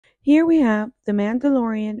Here we have the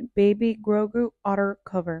Mandalorian Baby Grogu Otter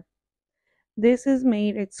cover. This is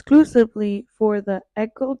made exclusively for the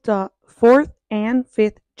Echo Dot 4th and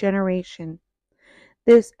 5th generation.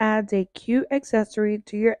 This adds a cute accessory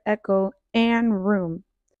to your Echo and room.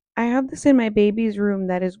 I have this in my baby's room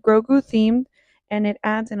that is Grogu themed, and it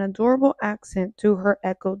adds an adorable accent to her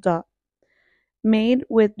Echo Dot. Made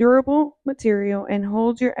with durable material and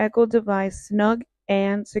holds your Echo device snug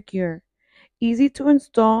and secure. Easy to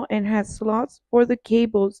install and has slots for the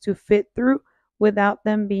cables to fit through without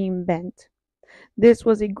them being bent. This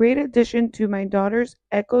was a great addition to my daughter's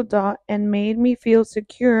Echo Dot and made me feel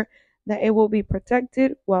secure that it will be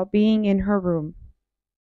protected while being in her room.